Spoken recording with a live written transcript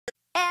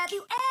Have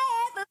you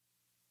ever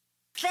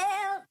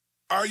felt?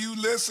 Are you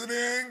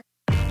listening?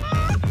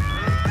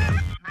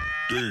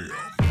 Damn.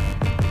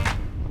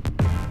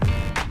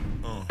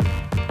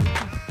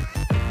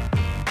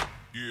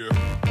 Yeah.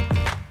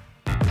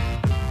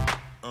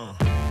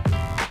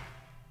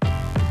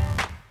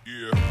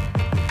 Yeah.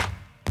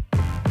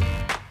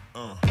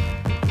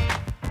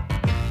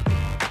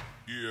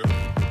 Yeah.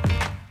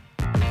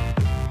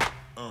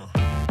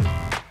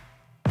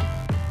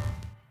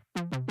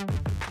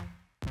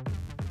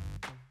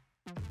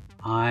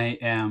 I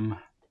am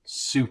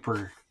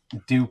super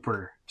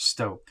duper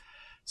stoked.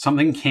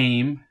 Something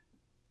came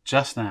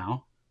just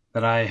now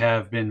that I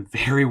have been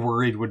very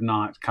worried would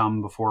not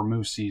come before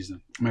moose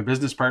season. My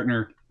business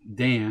partner,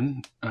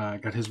 Dan,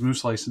 got his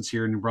moose license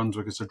here in New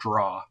Brunswick. It's a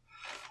draw.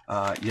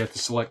 You have to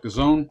select a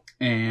zone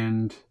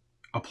and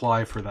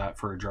apply for that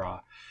for a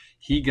draw.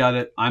 He got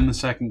it. I'm the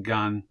second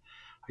gun.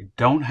 I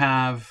don't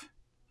have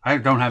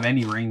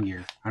any rain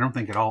gear. I don't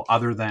think at all,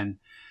 other than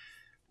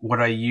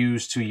what I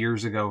used 2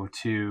 years ago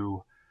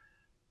to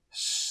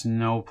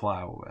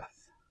snowplow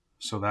with.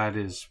 So that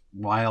is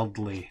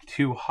wildly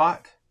too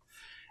hot,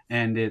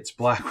 and it's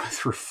black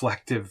with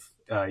reflective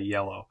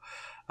yellow.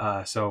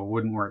 So it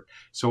wouldn't work.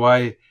 So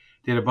I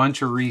did a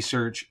bunch of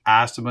research,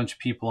 asked a bunch of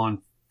people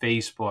on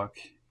Facebook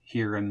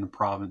here in the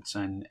province,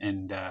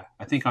 and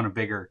I think on a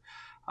bigger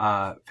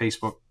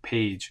Facebook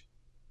page,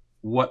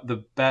 what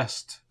the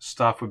best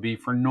stuff would be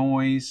for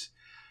noise.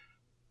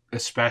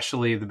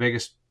 Especially the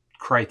biggest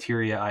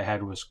criteria I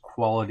had was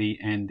quality,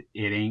 and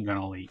it ain't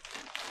gonna leak.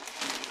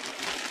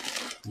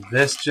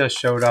 This just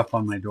showed up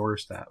on my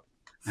doorstep,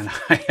 and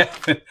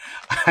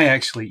I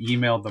actually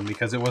emailed them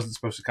because it wasn't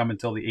supposed to come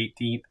until the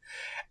 18th.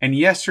 And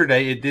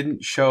yesterday it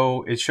didn't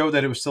show. It showed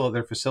that it was still at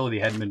their facility,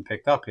 hadn't been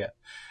picked up yet.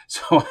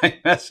 So I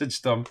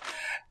messaged them,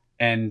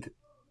 and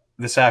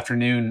this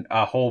afternoon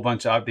a whole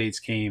bunch of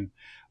updates came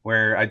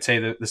where I'd say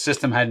that the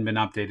system hadn't been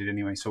updated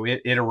anyway. So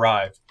it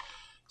arrived.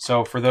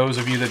 So for those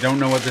of you that don't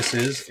know what this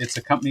is, it's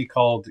a company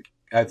called,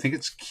 I think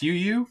it's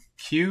Kuiu,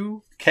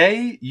 Kuiu,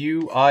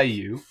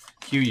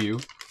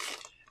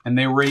 and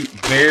they rate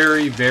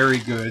very, very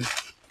good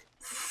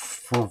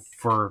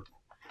for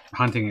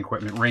hunting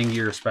equipment, rain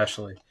gear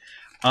especially.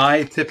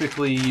 I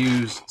typically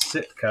use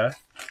Sitka,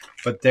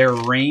 but their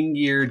rain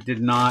gear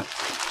did not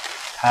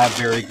have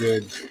very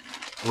good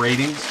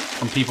ratings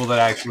from people that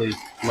actually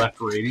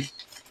left ratings.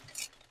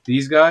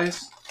 These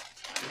guys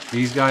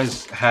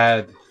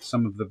had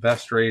some of the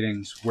best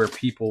ratings where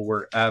people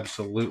were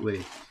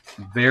absolutely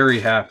very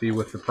happy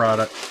with the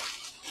product,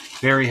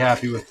 very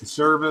happy with the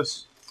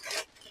service.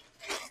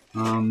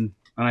 And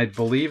I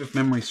believe, if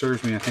memory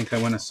serves me, I think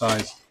I went a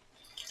size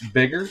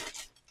bigger,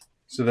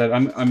 so that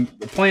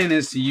the plan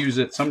is to use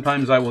it.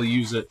 Sometimes I will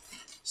use it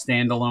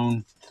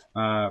standalone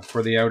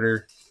for the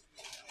outer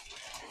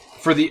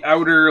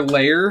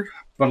layer,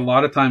 but a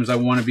lot of times I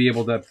want to be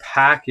able to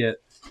pack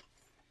it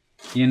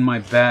in my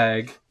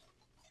bag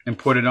and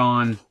put it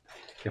on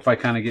if I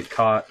kind of get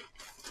caught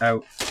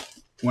out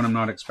when I'm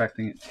not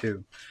expecting it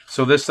to.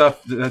 So this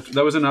stuff,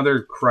 that was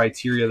another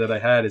criteria that I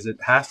had, is it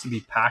has to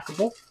be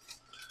packable.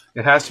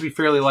 It has to be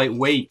fairly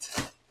lightweight,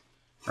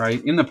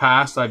 right? In the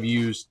past, I've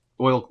used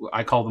oil,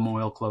 I call them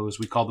oil clothes.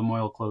 We call them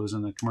oil clothes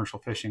in the commercial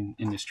fishing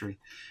industry.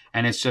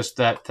 And it's just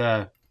that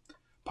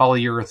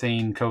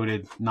polyurethane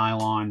coated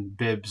nylon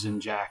bibs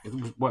and jacket,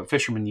 what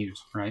fishermen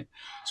use, right?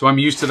 So I'm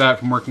used to that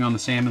from working on the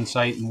salmon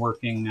site and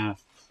working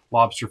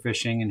lobster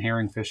fishing and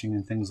herring fishing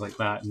and things like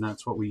that. And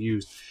that's what we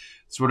use.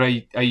 It's what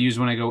I use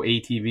when I go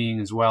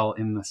ATVing as well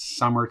in the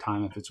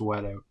summertime if it's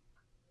wet out.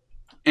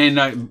 And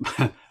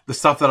the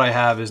stuff that I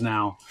have is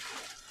now,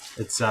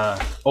 it's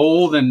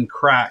old and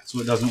cracked, so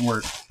it doesn't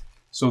work.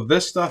 So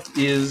this stuff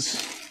is,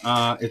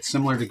 it's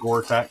similar to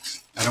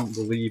Gore-Tex. I don't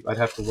believe, I'd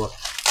have to look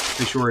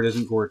to be sure it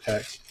isn't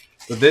Gore-Tex.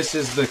 But this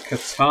is the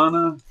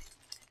Katana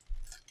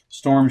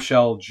Storm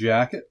Shell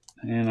jacket,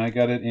 and I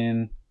got it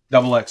in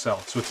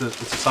XXL. So it's a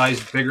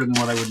size bigger than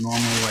what I would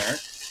normally wear.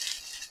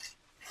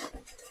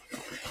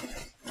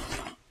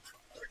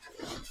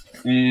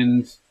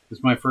 And this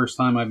is my first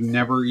time. I've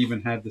never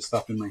even had this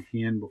stuff in my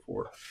hand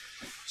before.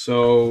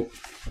 So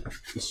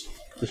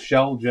the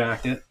shell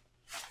jacket,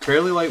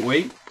 fairly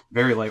lightweight,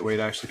 very lightweight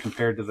actually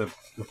compared to the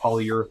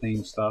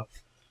polyurethane stuff.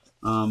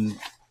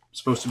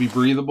 Supposed to be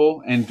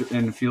breathable and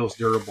it feels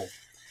durable.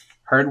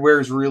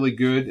 Hardware is really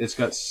good. It's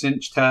got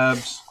cinch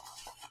tabs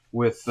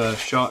with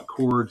shot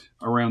cord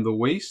around the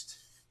waist.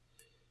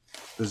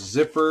 The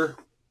zipper,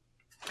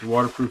 the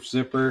waterproof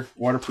zipper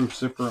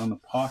on the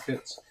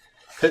pockets.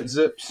 Pit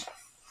zips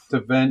to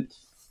vent.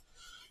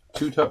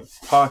 Two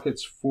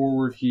pockets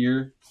forward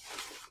here.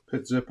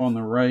 Pit zip on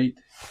the right.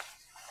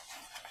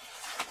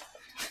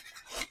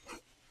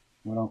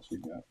 What else we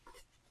got?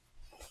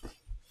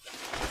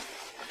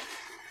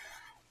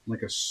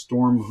 Like a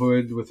storm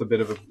hood with a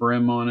bit of a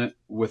brim on it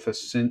with a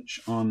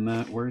cinch on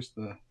that. Where's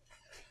the...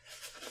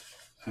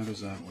 How does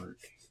that work?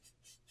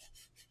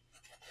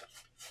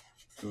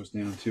 Goes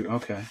down to...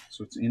 Okay,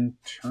 so it's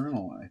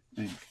internal, I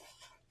think.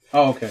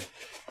 Oh, okay.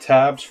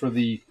 Tabs for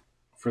the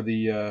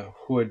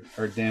hood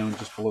are down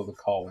just below the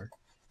collar.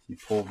 You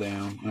pull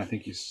down, and I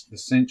think the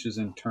cinch is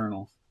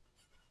internal.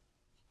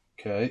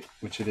 Okay,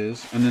 which it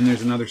is. And then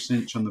there's another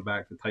cinch on the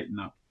back to tighten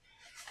up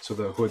so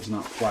the hood's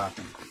not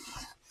flapping.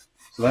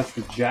 So that's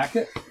the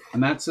jacket,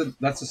 and that's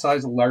a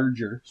size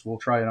larger. So we'll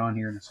try it on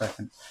here in a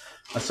second.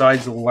 A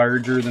size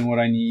larger than what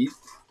I need.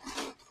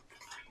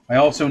 I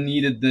also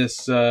needed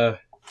this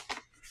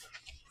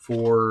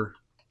for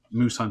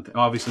moose hunting,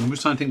 obviously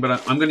moose hunting,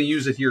 but I'm going to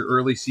use it here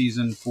early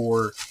season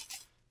for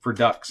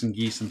ducks and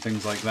geese and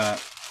things like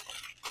that.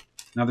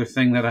 Another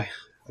thing that I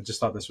just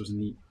thought this was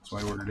neat, so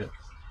I ordered it.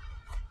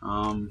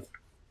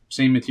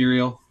 Same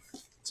material.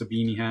 It's a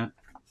beanie hat,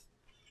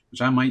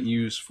 which I might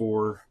use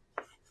for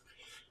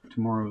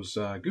tomorrow's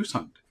goose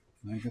hunt.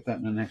 I get that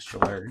in an extra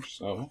large,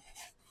 so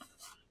I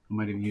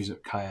might even use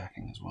it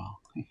kayaking as well.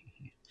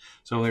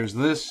 So there's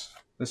this.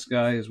 This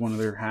guy is one of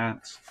their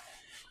hats.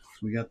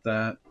 So we got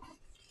that.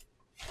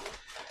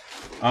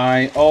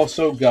 I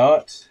also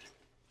got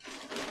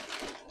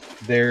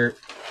their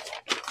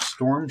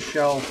Storm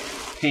Shell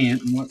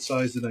pant. And what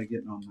size did I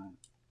get on that?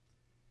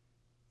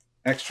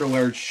 Extra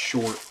large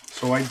short.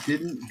 So I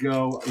didn't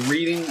go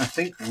reading. I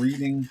think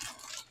reading,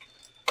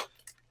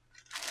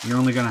 you're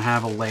only going to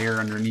have a layer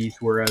underneath,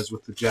 whereas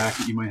with the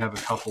jacket you might have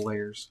a couple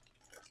layers.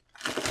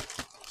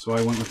 So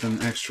I went with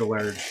an extra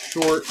large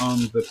short on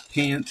the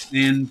pants.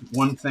 And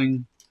one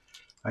thing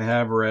I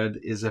have read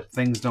is if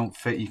things don't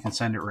fit, you can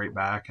send it right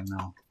back, and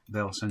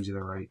they'll send you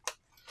the right.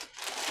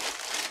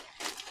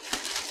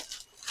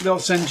 They'll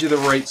send you the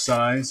right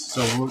size.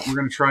 So we're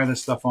going to try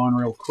this stuff on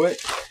real quick.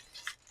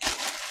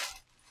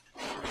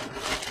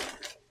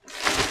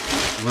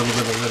 A little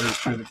bit of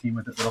literature that came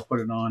with it, but I'll put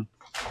it on.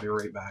 I'll be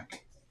right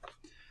back.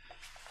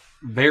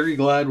 Very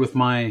glad with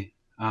my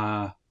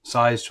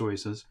size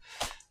choices.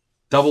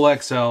 Double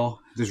XL,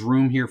 there's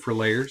room here for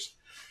layers.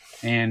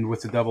 And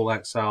with the double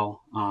XL,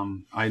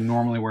 I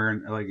normally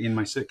wear, like in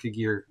my Sitka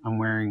gear, I'm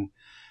wearing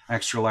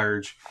extra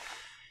large.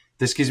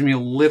 This gives me a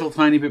little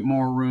tiny bit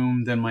more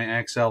room than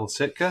my XL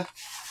Sitka.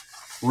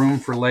 Room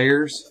for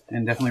layers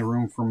and definitely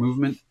room for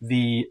movement.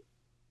 The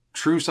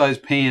true size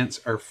pants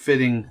are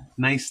fitting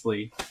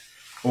nicely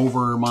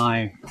over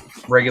my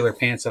regular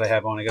pants that I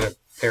have on. I got a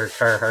pair of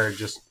Carhartt,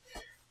 just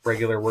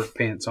regular work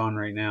pants on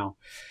right now.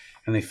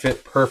 And they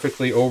fit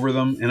perfectly over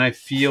them. And I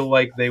feel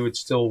like they would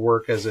still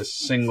work as a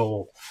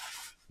single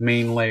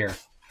main layer.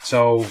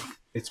 So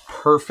it's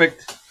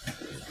perfect.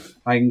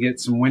 I can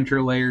get some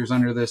winter layers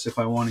under this if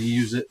I want to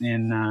use it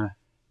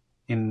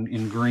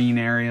in green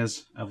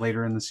areas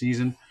later in the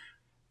season.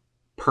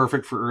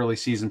 Perfect for early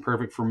season.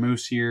 Perfect for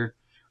moose here.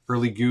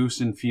 Early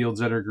goose in fields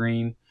that are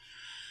green.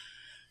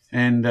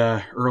 And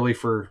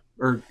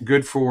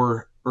good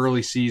for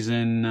early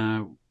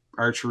season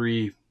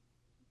archery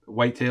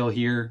whitetail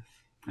here,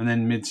 and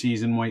then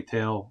mid-season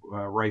whitetail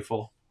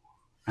rifle,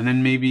 and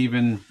then maybe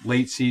even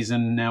late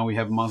season. Now we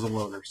have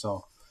muzzleloader.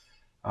 So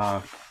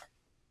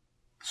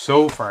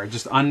so far,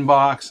 just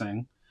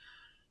unboxing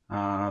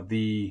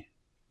the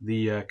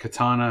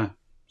Katana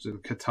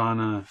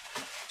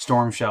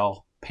Storm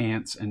Shell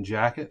pants and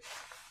jacket.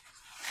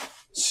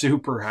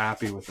 Super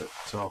happy with it.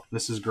 So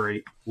this is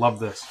great. Love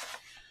this.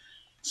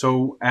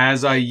 So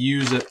as I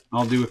use it,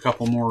 I'll do a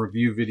couple more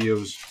review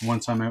videos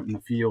once I'm out in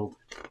the field.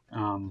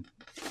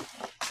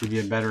 Give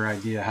you a better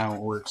idea how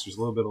it works. There's a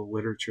little bit of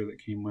literature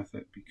that came with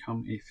it.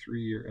 Become a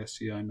 3-year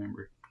SCI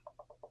member.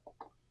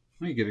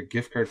 Well, you get a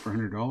gift card for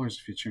 $100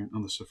 if you turn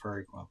on the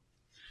Safari Club.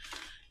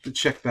 To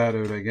check that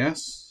out, I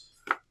guess.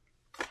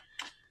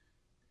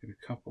 Get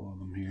a couple of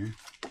them here.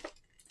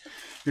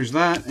 There's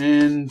that,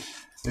 and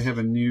they have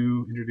a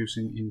new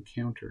introducing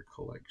Encounter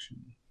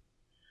collection.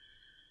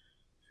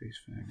 Face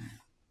fabric.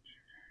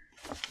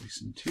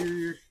 Face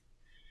interior.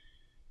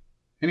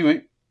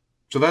 Anyway,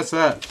 so that's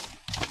that.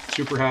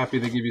 Super happy.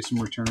 They give you some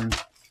return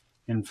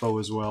info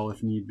as well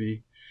if need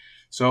be.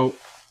 So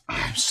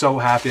I'm so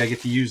happy I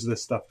get to use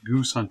this stuff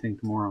goose hunting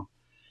tomorrow.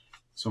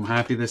 So I'm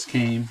happy this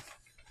came.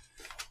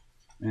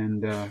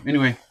 And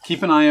anyway,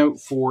 keep an eye out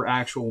for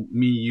actual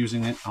me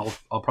using it.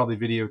 I'll probably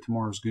video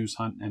tomorrow's goose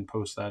hunt and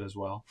post that as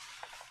well.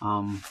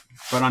 But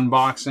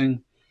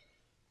unboxing,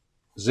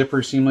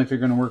 zippers seem like they're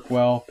going to work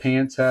well.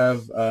 Pants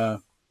have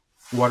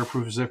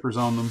waterproof zippers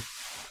on them.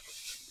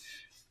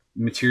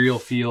 Material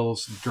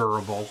feels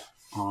durable,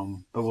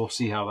 but we'll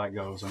see how that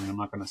goes. I mean, I'm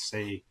not going to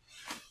say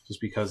just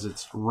because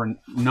it's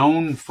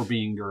known for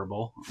being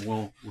durable.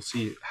 We'll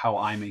see how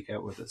I make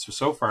out with it.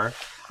 So far,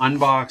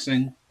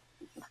 unboxing,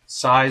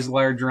 size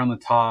larger on the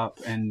top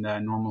and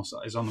normal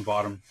size on the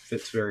bottom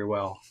fits very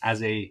well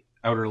as a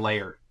outer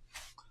layer.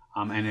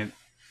 And it,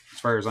 as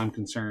far as I'm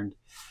concerned,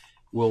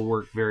 will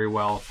work very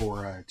well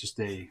for just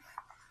a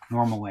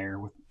normal layer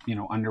with, you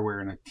know, underwear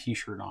and a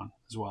t-shirt on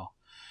as well.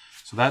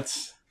 So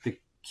that's the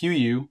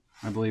Kuiu,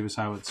 I believe is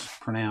how it's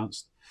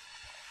pronounced,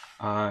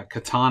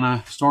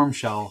 Katana Storm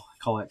Shell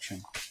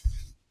collection.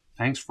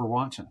 Thanks for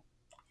watching.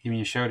 Give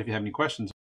me a shout if you have any questions.